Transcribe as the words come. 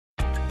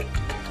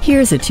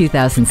Here's a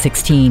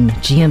 2016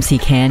 GMC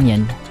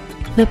Canyon.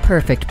 The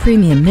perfect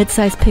premium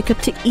midsize pickup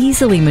to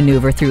easily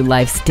maneuver through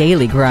life's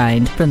daily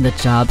grind. From the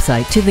job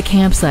site to the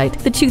campsite,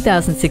 the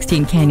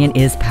 2016 Canyon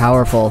is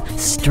powerful,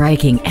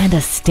 striking, and a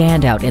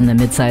standout in the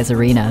midsize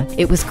arena.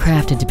 It was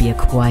crafted to be a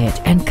quiet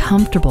and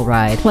comfortable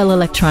ride, while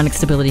electronic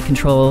stability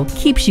control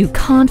keeps you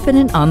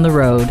confident on the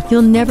road.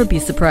 You'll never be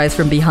surprised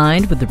from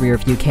behind with the rear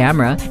view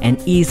camera, and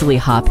easily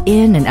hop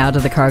in and out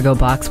of the cargo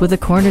box with a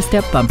corner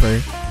step bumper.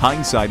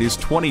 Hindsight is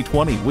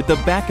 20/20 with the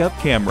backup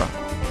camera.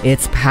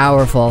 It's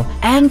powerful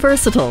and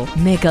versatile.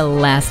 Make a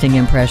lasting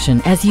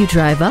impression as you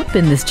drive up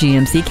in this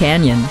GMC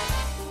Canyon.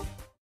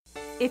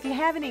 If you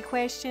have any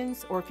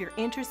questions or if you're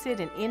interested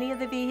in any of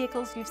the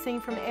vehicles you've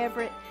seen from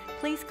Everett,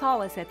 please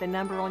call us at the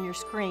number on your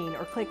screen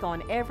or click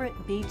on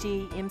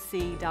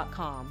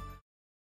everettbgmc.com.